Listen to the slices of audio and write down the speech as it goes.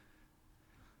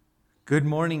Good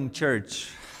morning, church.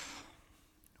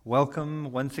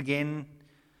 Welcome once again.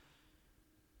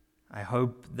 I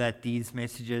hope that these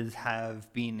messages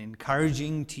have been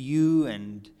encouraging to you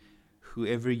and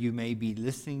whoever you may be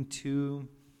listening to.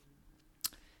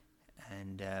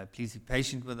 And please be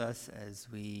patient with us as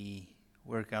we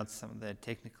work out some of the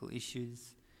technical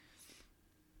issues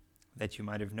that you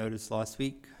might have noticed last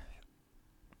week.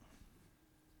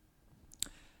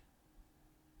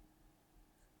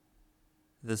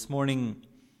 This morning,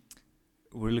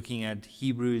 we're looking at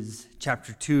Hebrews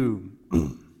chapter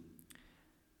 2.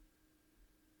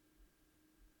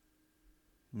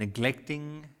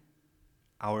 Neglecting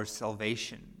our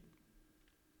salvation.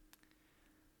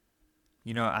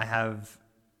 You know, I have,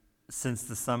 since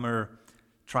the summer,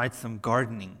 tried some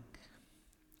gardening.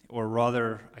 Or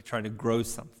rather, I tried to grow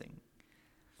something.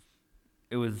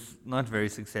 It was not very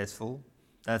successful.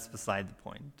 That's beside the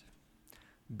point.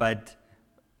 But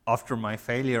after my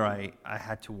failure, I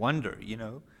had to wonder,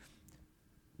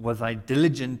 was I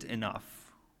diligent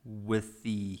enough with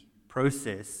the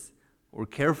process or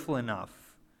careful enough?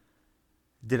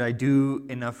 Did I do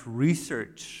enough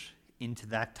research into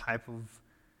that type of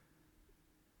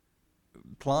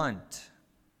plant?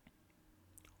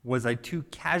 Was I too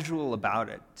casual about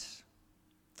it?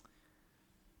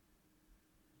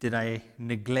 Did I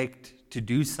neglect to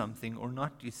do something or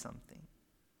not do something?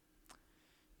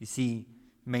 You see,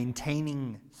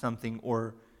 maintaining something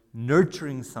or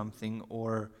nurturing something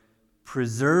or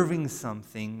preserving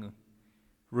something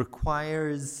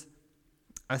requires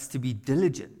us to be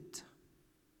diligent,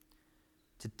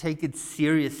 to take it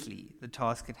seriously, the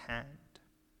task at hand.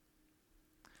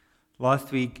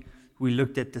 Last week, we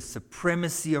looked at the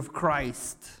supremacy of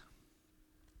Christ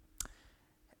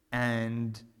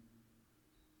and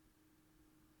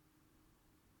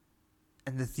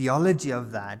the theology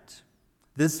of that.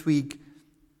 This week,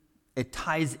 it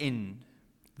ties in.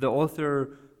 The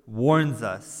author warns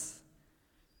us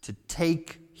to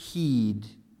take heed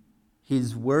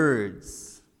his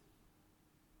words.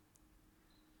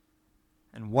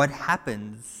 And what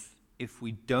happens if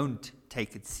we don't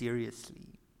take it seriously?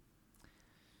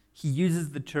 He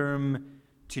uses the term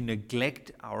to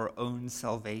neglect our own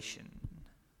salvation.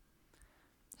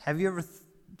 Have you ever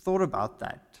thought about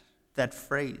that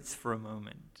phrase for a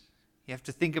moment? You have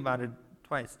to think about it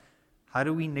twice. How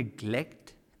do we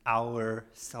neglect our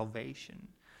salvation?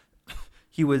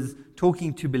 He was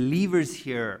talking to believers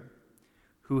here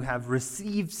who have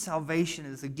received salvation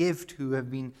as a gift, who have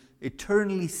been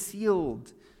eternally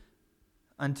sealed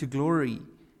unto glory.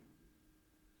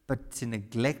 But to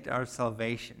neglect our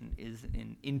salvation is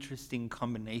an interesting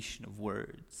combination of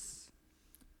words.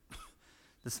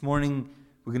 This morning,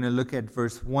 we're going to look at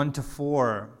verse 1 to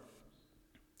 4.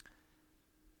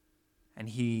 And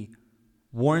he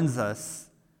warns us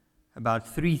about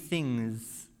three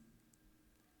things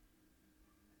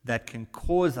that can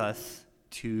cause us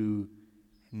to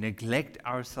neglect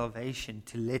our salvation,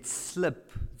 to let slip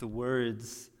the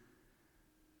words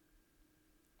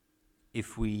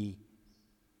if we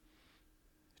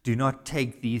do not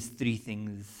take these three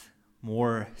things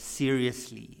more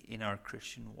seriously in our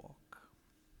Christian walk.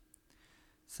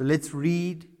 So let's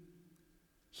read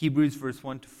Hebrews verse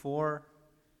 1 to 4.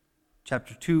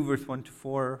 Chapter 2, verse 1 to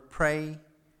 4, pray.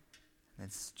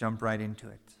 Let's jump right into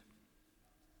it.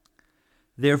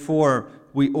 Therefore,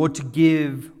 we ought to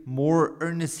give more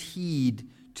earnest heed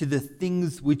to the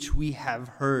things which we have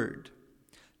heard,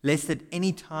 lest at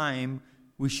any time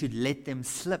we should let them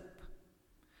slip.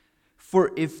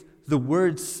 For if the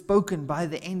word spoken by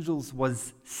the angels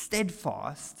was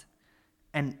steadfast,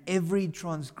 and every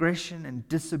transgression and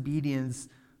disobedience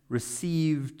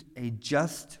received a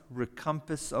just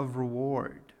recompense of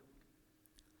reward,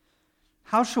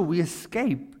 how shall we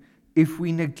escape if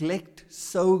we neglect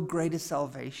so great a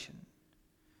salvation,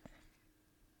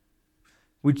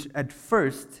 which at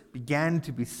first began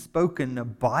to be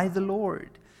spoken by the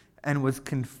Lord and was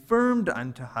confirmed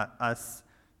unto us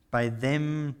by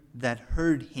them that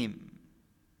heard him?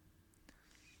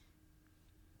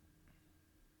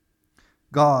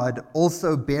 God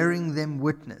also bearing them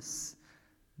witness,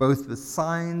 both with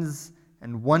signs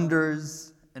and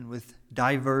wonders and with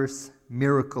diverse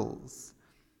miracles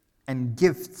and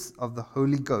gifts of the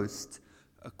Holy Ghost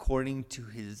according to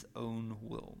his own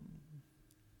will.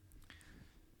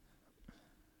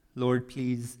 Lord,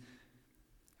 please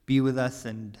be with us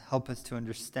and help us to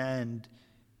understand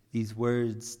these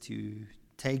words, to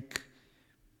take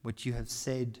what you have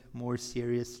said more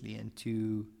seriously and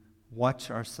to watch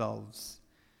ourselves,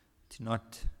 to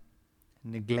not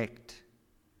neglect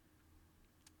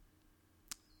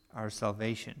our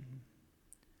salvation.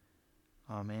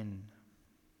 Amen.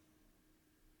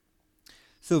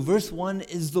 So verse 1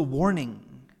 is the warning.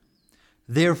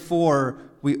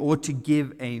 Therefore, we ought to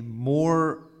give a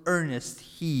more earnest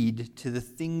heed to the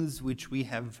things which we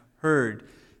have heard.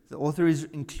 The author is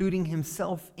including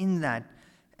himself in that.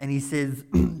 And he says,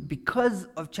 because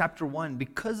of chapter 1,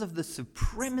 because of the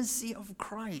supremacy of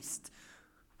Christ,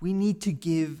 we need to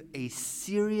give a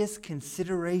serious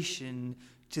consideration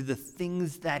to the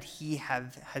things that he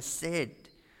has said.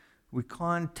 We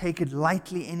can't take it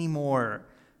lightly anymore.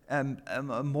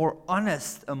 A more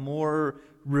honest, a more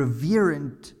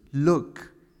reverent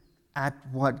look at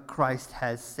what Christ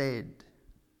has said.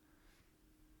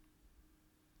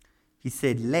 He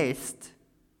said, lest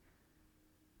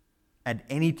at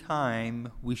any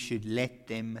time we should let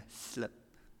them slip.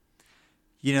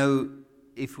 You know,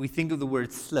 if we think of the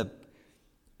word slip,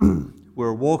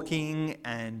 we're walking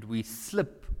and we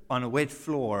slip on a wet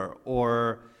floor,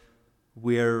 or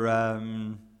we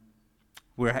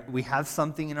have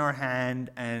something in our hand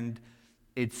and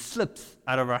it slips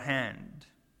out of our hand.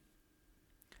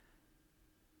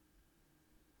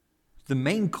 The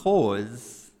main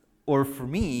cause, or for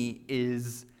me,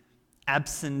 is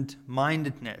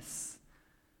absent-mindedness,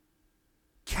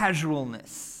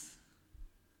 casualness.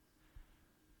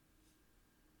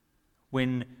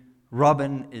 When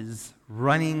Robin is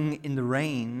running in the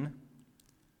rain,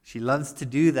 she loves to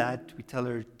do that. We tell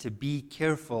her to be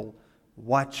careful,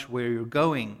 watch where you're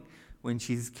going. When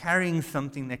she's carrying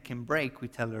something that can break, we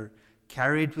tell her,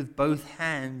 carry it with both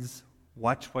hands,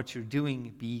 watch what you're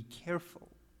doing, be careful.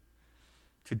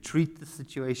 To treat the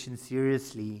situation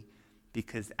seriously,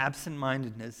 because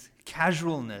absent-mindedness,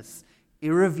 casualness,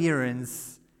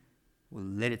 irreverence will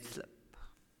let it slip.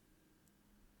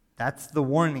 That's the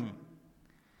warning.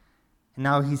 And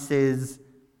now he says,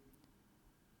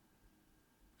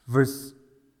 verse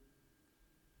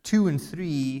 2 and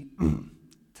 3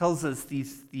 tells us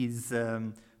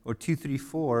or 2, 3,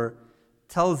 4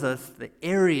 tells us the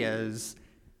areas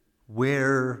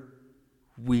where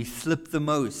we slip the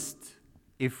most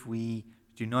if we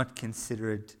do not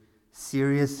consider it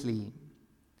seriously.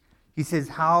 He says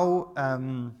how,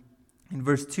 in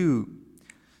verse 2,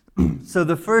 so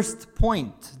the first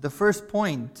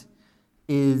point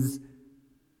is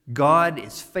God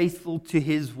is faithful to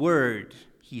his word.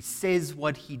 He says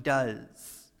what he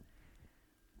does.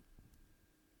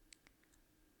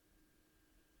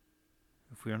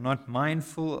 If we are not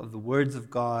mindful of the words of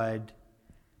God,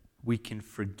 we can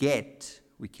forget,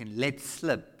 we can let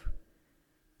slip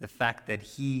the fact that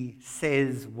he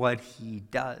says what he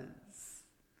does.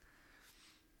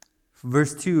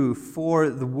 Verse 2, for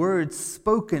the word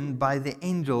spoken by the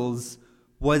angels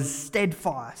was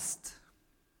steadfast,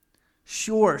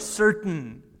 sure,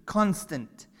 certain,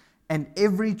 constant, and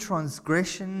every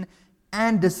transgression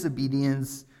and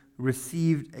disobedience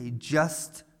received a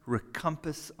just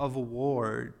recompense of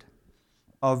reward.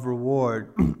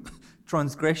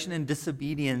 Transgression and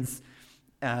disobedience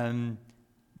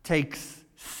takes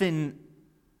sin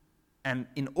and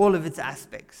in all of its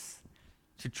aspects.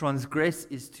 To transgress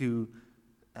is to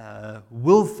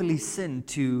willfully sin,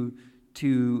 to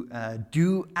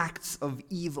do acts of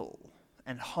evil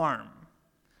and harm.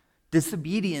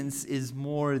 Disobedience is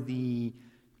more the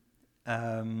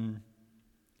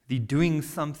doing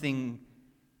something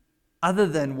other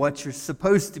than what you're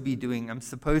supposed to be doing. I'm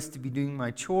supposed to be doing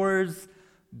my chores,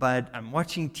 but I'm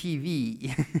watching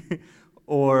TV.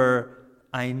 Or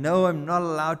I know I'm not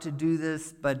allowed to do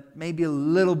this, but maybe a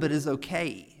little bit is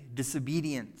okay.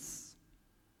 Disobedience.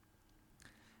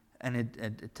 And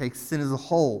it takes sin as a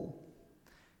whole.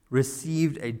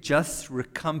 Received a just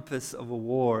recompense of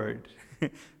reward.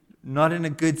 Not in a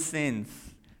good sense.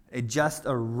 A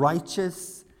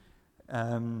righteous,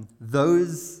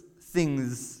 those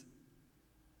things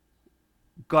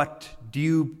got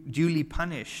duly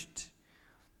punished.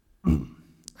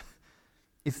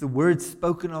 If the words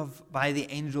spoken of by the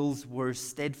angels were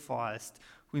steadfast,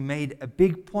 we made a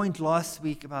big point last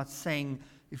week about saying,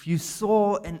 if you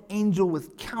saw an angel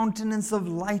with countenance of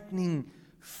lightning,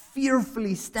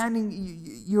 fearfully standing,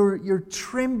 you're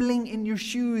trembling in your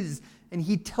shoes, and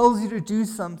he tells you to do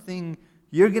something,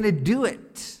 you're going to do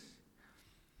it.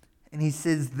 And he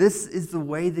says, this is the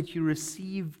way that you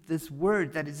received this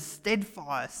word that is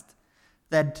steadfast,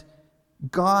 that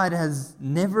God has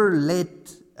never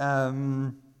let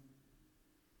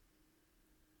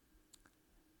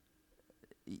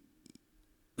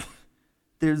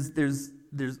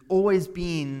there's always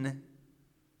been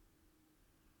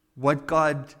what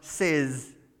God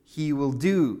says he will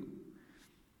do.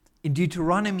 In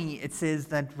Deuteronomy, it says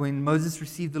that when Moses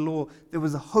received the law, there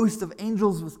was a host of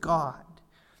angels with God.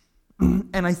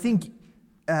 And I think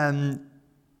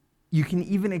You can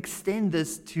even extend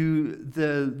this to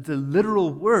the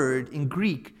literal word in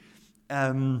Greek.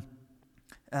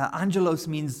 Angelos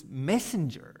means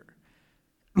messenger.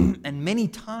 And many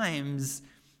times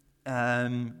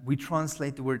we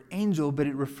translate the word angel, but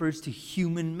it refers to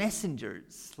human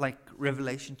messengers, like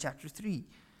Revelation chapter 3.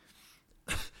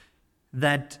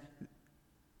 That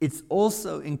it's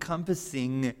also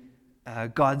encompassing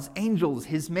God's angels,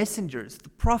 his messengers, the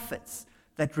prophets,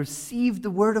 that received the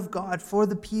word of God for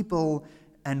the people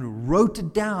and wrote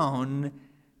it down.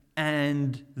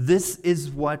 And this is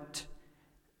what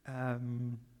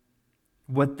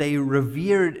they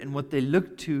revered and what they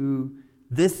looked to.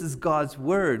 This is God's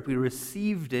word. We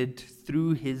received it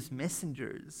through his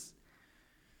messengers.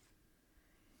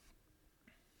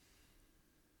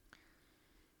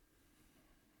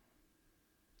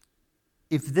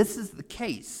 If this is the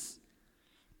case,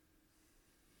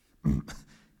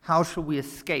 how shall we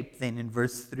escape then in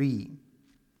verse 3?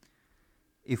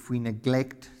 If we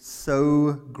neglect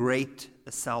so great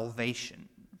a salvation.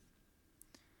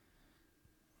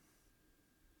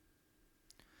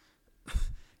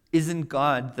 Isn't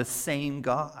God the same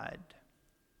God?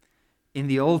 In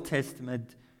the Old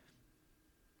Testament,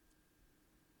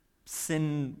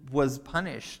 sin was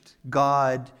punished.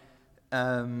 God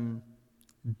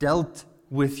dealt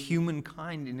with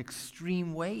humankind in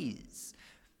extreme ways.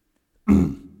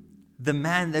 The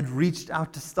man that reached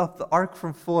out to stop the ark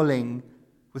from falling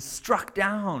was struck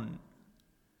down.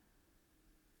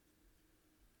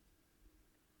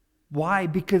 Why?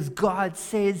 Because God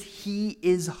says he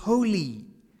is holy.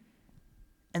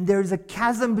 And there is a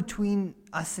chasm between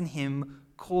us and him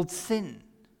called sin.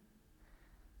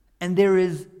 And there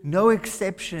is no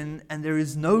exception and there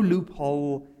is no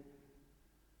loophole.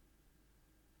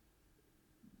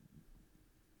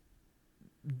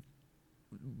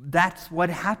 That's what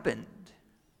happened.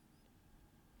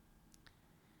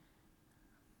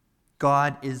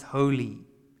 God is holy.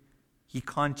 He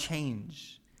can't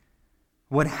change.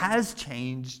 What has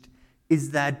changed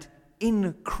is that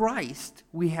in Christ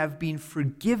we have been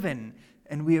forgiven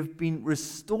and we have been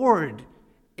restored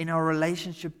in our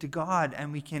relationship to God,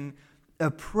 and we can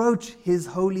approach his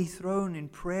holy throne in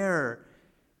prayer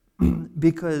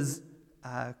because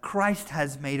Christ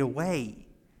has made a way.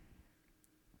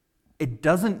 It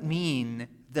doesn't mean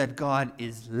that God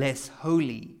is less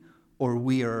holy or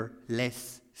we are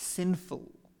less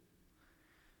sinful.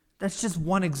 That's just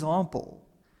one example.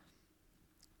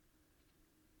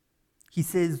 He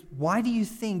says, why do you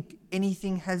think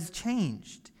anything has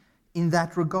changed in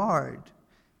that regard?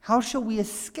 How shall we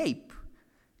escape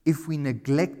if we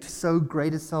neglect so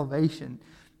great a salvation?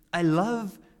 I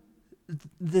love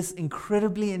this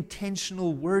incredibly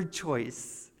intentional word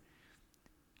choice.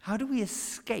 How do we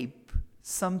escape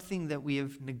something that we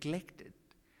have neglected?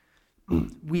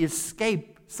 We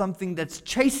escape something that's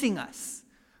chasing us.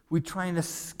 We try and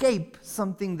escape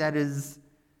something that is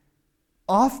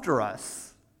after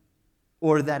us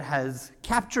or that has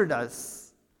captured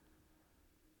us.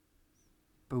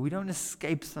 But we don't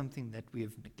escape something that we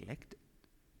have neglected.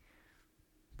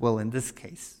 Well, in this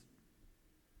case,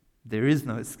 there is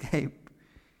no escape.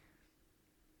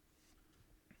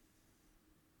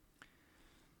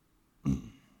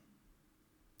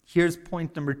 Here's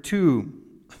point number 2.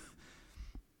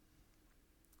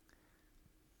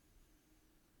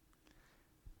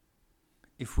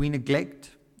 If we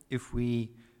neglect, if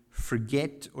we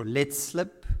forget or let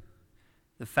slip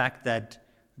the fact that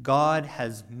God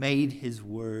has made his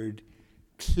word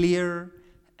clear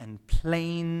and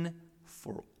plain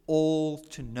for all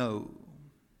to know.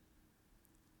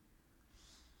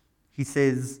 He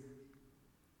says,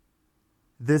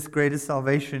 this greatest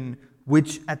salvation,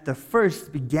 which at the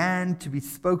first began to be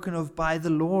spoken of by the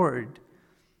Lord,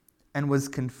 and was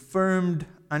confirmed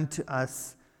unto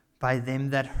us by them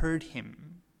that heard him.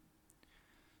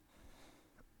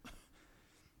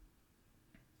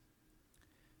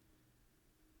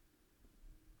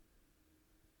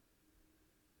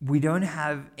 We don't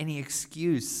have any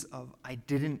excuse of, I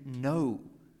didn't know.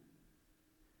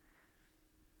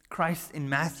 Christ in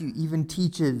Matthew even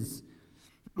teaches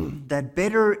that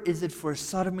better is it for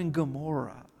Sodom and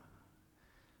Gomorrah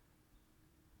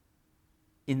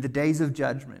in the days of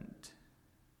judgment,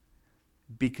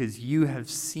 because you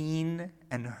have seen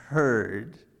and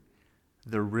heard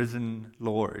the risen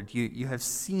Lord. You have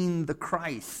seen the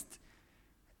Christ,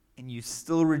 and you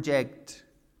still reject.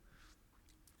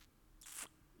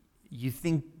 You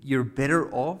think you're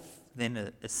better off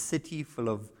than a city full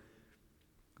of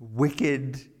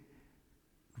wicked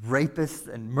rapists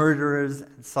and murderers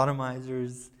and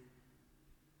sodomizers.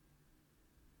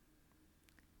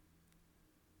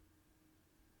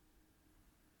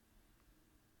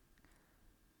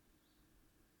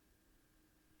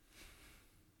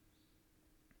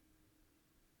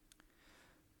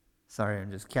 Sorry,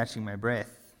 I'm just catching my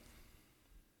breath.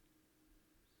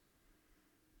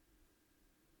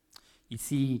 You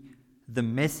see, the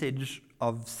message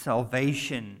of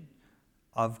salvation,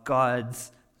 of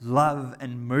God's love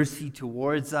and mercy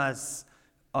towards us,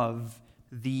 of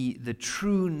the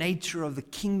true nature of the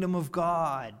kingdom of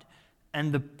God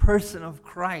and the person of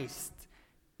Christ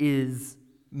is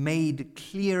made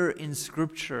clear in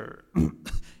Scripture.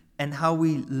 And how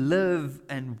we live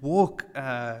and walk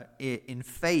in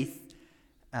faith,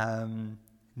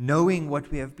 knowing what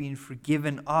we have been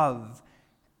forgiven of,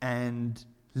 and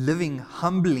living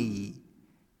humbly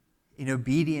in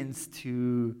obedience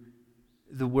to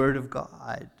the Word of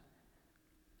God.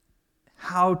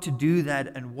 How to do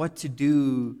that and what to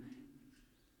do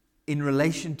in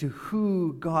relation to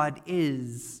who God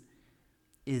is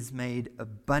made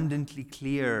abundantly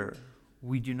clear.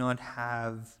 We do not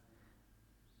have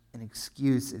an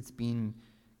excuse. It's been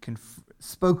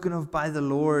spoken of by the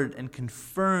Lord and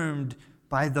confirmed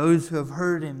by those who have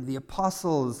heard Him, the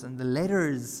apostles and the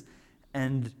letters,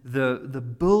 and the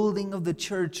building of the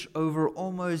church over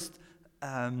almost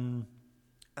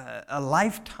a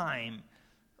lifetime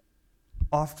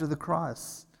after the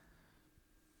cross.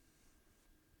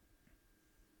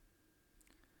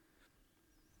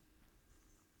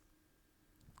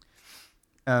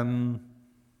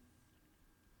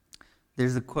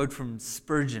 There's a quote from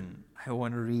Spurgeon I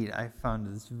want to read. I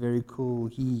found this very cool.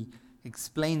 He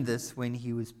explained this when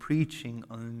he was preaching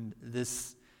on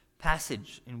this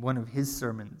passage in one of his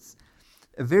sermons.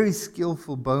 A very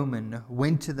skillful bowman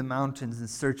went to the mountains in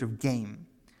search of game.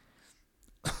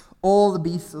 All the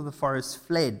beasts of the forest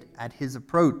fled at his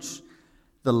approach.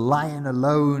 The lion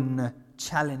alone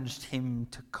challenged him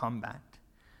to combat.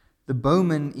 The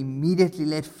bowman immediately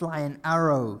let fly an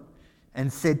arrow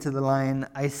and said to the lion,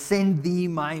 "I send thee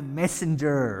my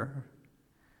messenger.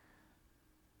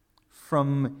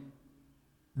 From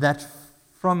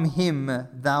him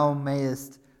thou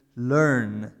mayest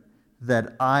learn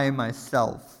that I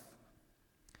myself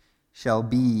shall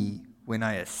be when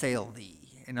I assail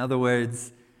thee." In other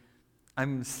words,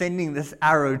 I'm sending this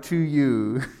arrow to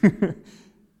you.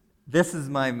 This is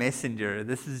my messenger.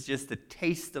 This is just a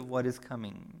taste of what is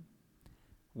coming.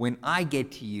 When I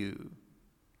get to you,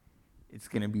 it's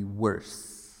going to be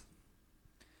worse.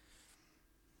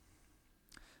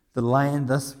 The lion,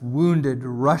 thus wounded,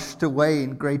 rushed away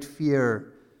in great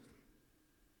fear.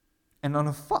 And on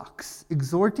a fox,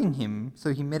 exhorting him,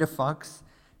 so he met a fox,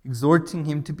 exhorting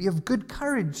him to be of good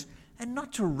courage and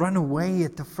not to run away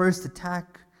at the first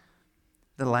attack.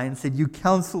 The lion said, "You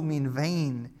counsel me in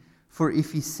vain, for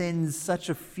if he sends such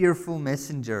a fearful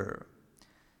messenger,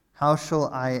 how shall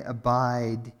I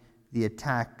abide the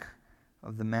attack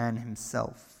of the man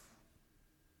himself?"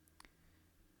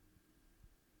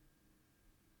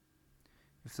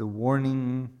 If the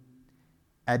warning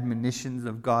admonitions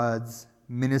of God's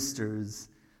ministers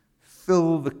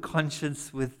fill the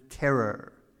conscience with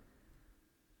terror,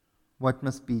 what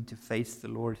must be to face the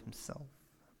Lord Himself?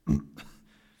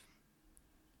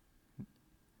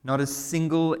 Not a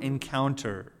single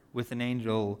encounter with an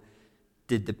angel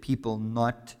did the people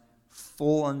not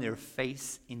fall on their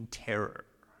face in terror.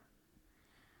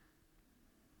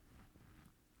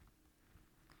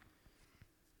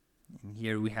 And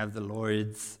here we have the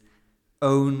Lord's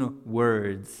own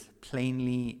words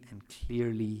plainly and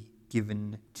clearly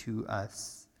given to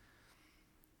us.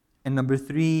 And number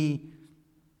 3,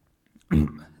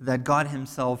 that God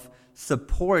Himself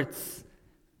supports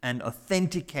and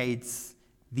authenticates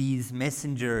these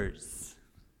messengers.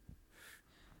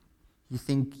 You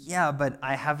think, yeah, but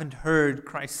I haven't heard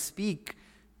Christ speak.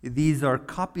 These are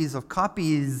copies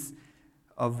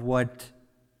of what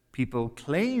people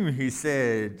claim He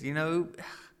said.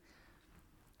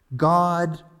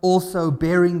 God also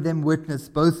bearing them witness,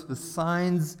 both with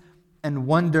signs and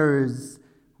wonders,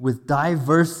 with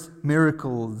diverse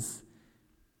miracles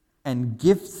and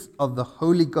gifts of the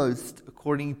Holy Ghost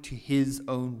according to His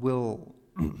own will.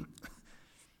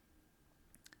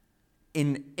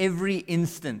 In every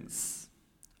instance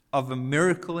of a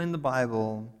miracle in the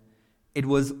Bible, it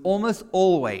was almost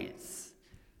always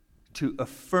to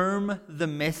affirm the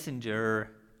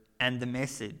messenger and the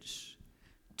message,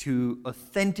 to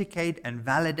authenticate and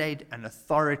validate and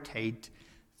authoritate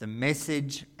the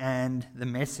message and the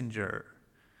messenger.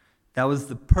 That was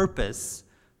the purpose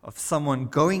of someone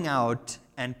going out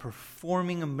and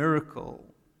performing a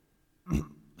miracle.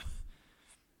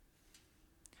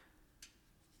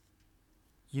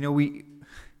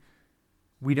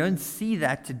 We don't see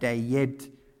that today, yet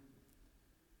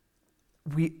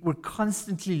we're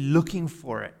constantly looking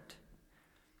for it.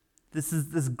 This is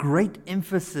this great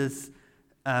emphasis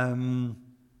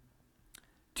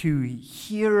to to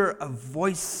hear a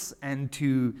voice and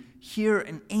to hear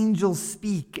an angel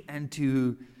speak and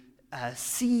to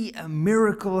see a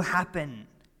miracle happen.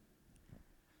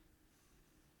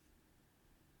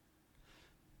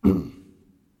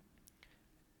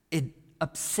 It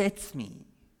upsets me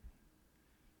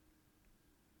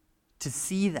to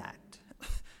see that.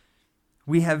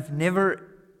 We have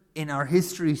never in our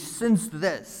history since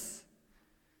this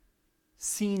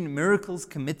seen miracles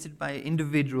committed by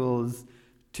individuals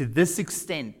to this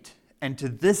extent and to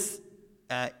this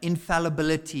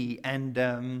infallibility and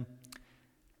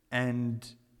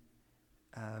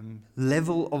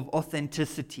level of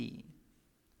authenticity.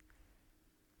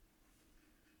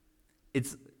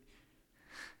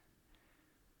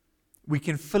 We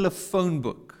can fill a phone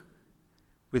book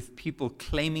with people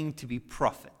claiming to be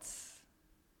prophets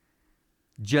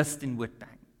just in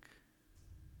Witbank.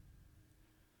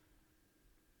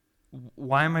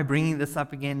 Why am I bringing this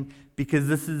up again? Because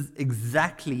this is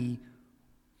exactly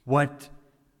what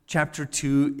chapter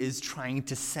 2 is trying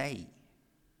to say.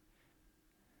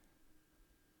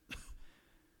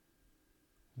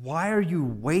 Why are you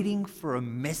waiting for a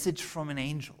message from an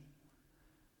angel?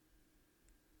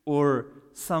 Or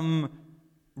some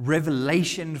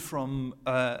revelation from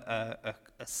a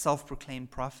self-proclaimed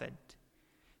prophet?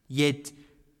 Yet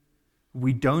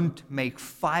we don't make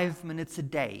 5 minutes a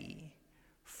day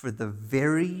for the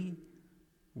very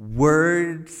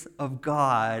words of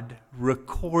God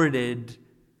recorded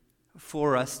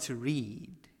for us to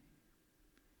read.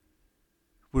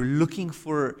 We're looking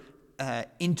for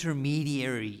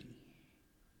intermediary.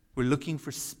 We're looking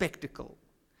for spectacle.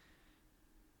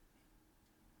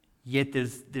 Yet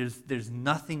there's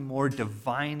nothing more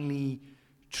divinely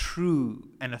true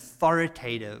and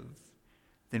authoritative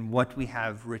than what we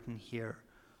have written here.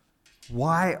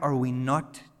 Why are we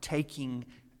not taking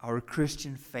our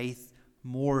Christian faith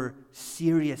more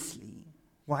seriously?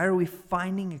 Why are we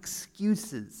finding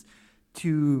excuses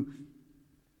to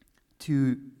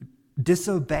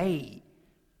disobey,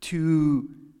 to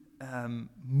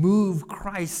move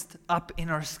Christ up in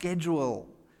our schedule,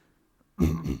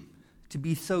 to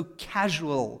be so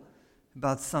casual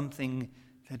about something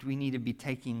that we need to be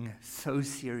taking so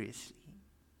seriously?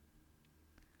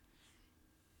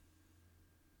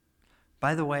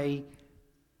 By the way,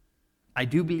 I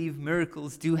do believe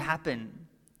miracles do happen.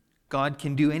 God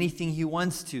can do anything He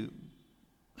wants to.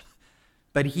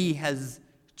 But He has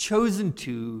chosen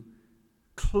to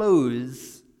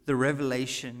close the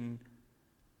revelation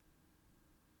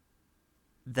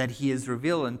that He has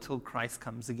revealed until Christ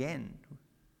comes again.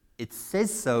 It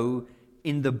says so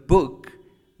in the book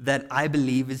that I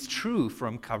believe is true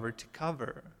from cover to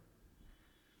cover.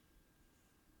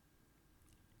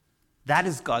 That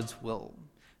is God's will,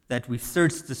 that we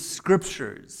search the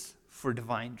Scriptures for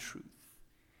divine truth.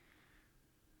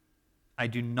 I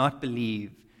do not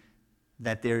believe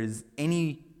that there is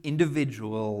any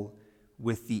individual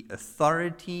with the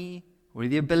authority or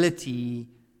the ability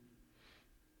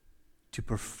to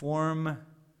perform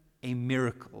a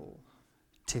miracle,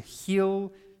 to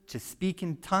heal, to speak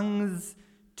in tongues,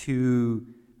 to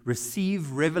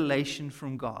receive revelation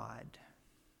from God.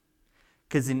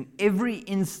 Because in every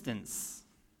instance,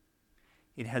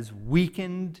 it has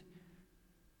weakened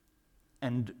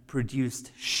and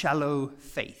produced shallow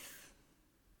faith.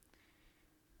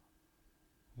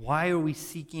 Why are we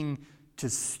seeking to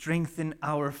strengthen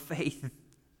our faith?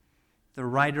 The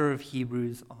writer of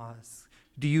Hebrews asks,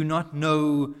 do you not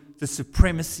know the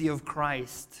supremacy of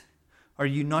Christ? Are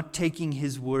you not taking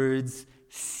His words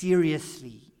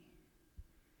seriously?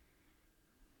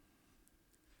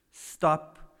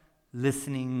 Stop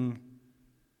listening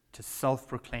to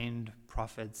self-proclaimed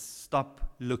prophets. Stop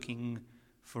looking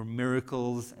for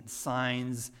miracles and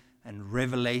signs and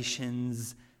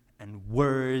revelations and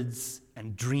words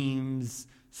and dreams.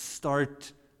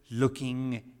 Start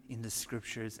looking in the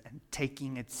Scriptures and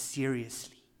taking it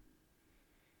seriously.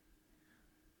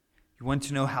 You want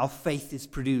to know how faith is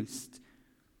produced?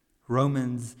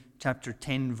 Romans chapter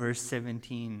 10, verse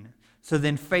 17. So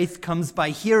then faith comes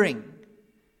by hearing,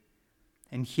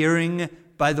 and hearing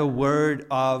by the word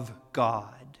of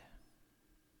God.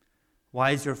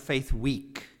 Why is your faith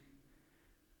weak?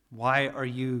 Why are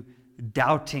you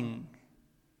doubting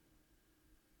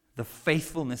the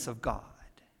faithfulness of God?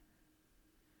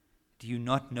 Do you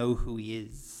not know who He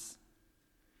is?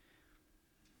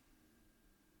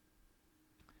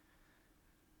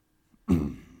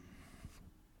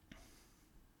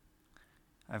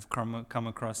 I've come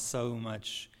across so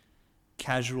much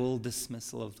casual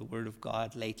dismissal of the Word of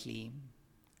God lately,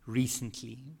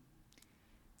 recently.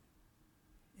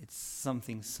 It's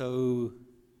something so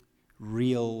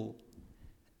real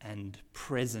and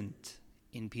present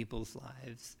in people's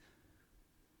lives.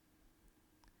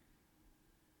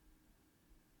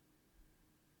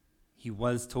 He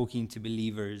was talking to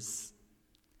believers.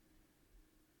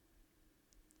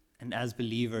 And as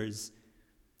believers,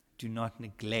 do not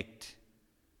neglect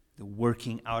the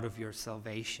working out of your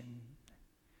salvation.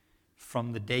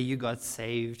 From the day you got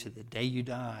saved to the day you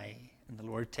die, and the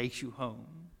Lord takes you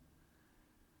home,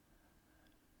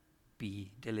 be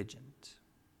diligent.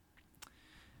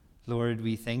 Lord,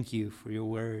 we thank you for your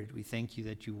word. We thank you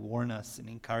that you warn us and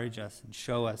encourage us and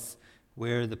show us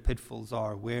where the pitfalls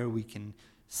are, where we can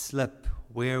slip,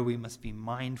 where we must be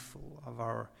mindful of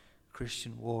our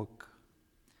Christian walk.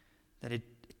 That it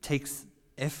takes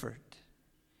effort,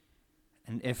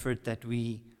 an effort that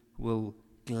we will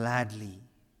gladly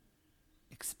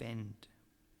expend.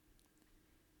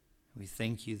 We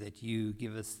thank you that you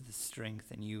give us the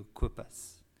strength and you equip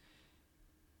us.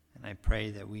 And I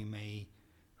pray that we may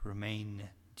remain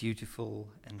dutiful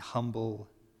and humble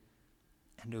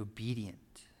and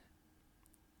obedient.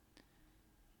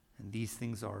 And these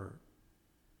things are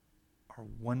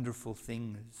wonderful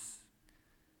things.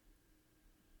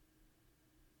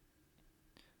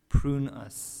 Prune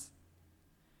us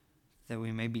that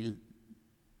we may be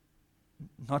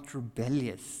not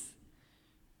rebellious,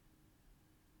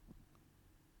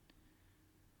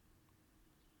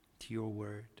 to your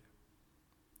word,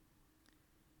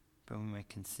 but we may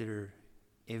consider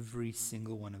every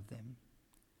single one of them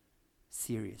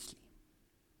seriously.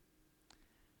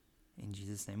 In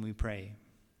Jesus' name we pray.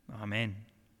 Amen.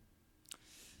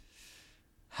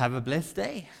 Have a blessed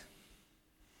day.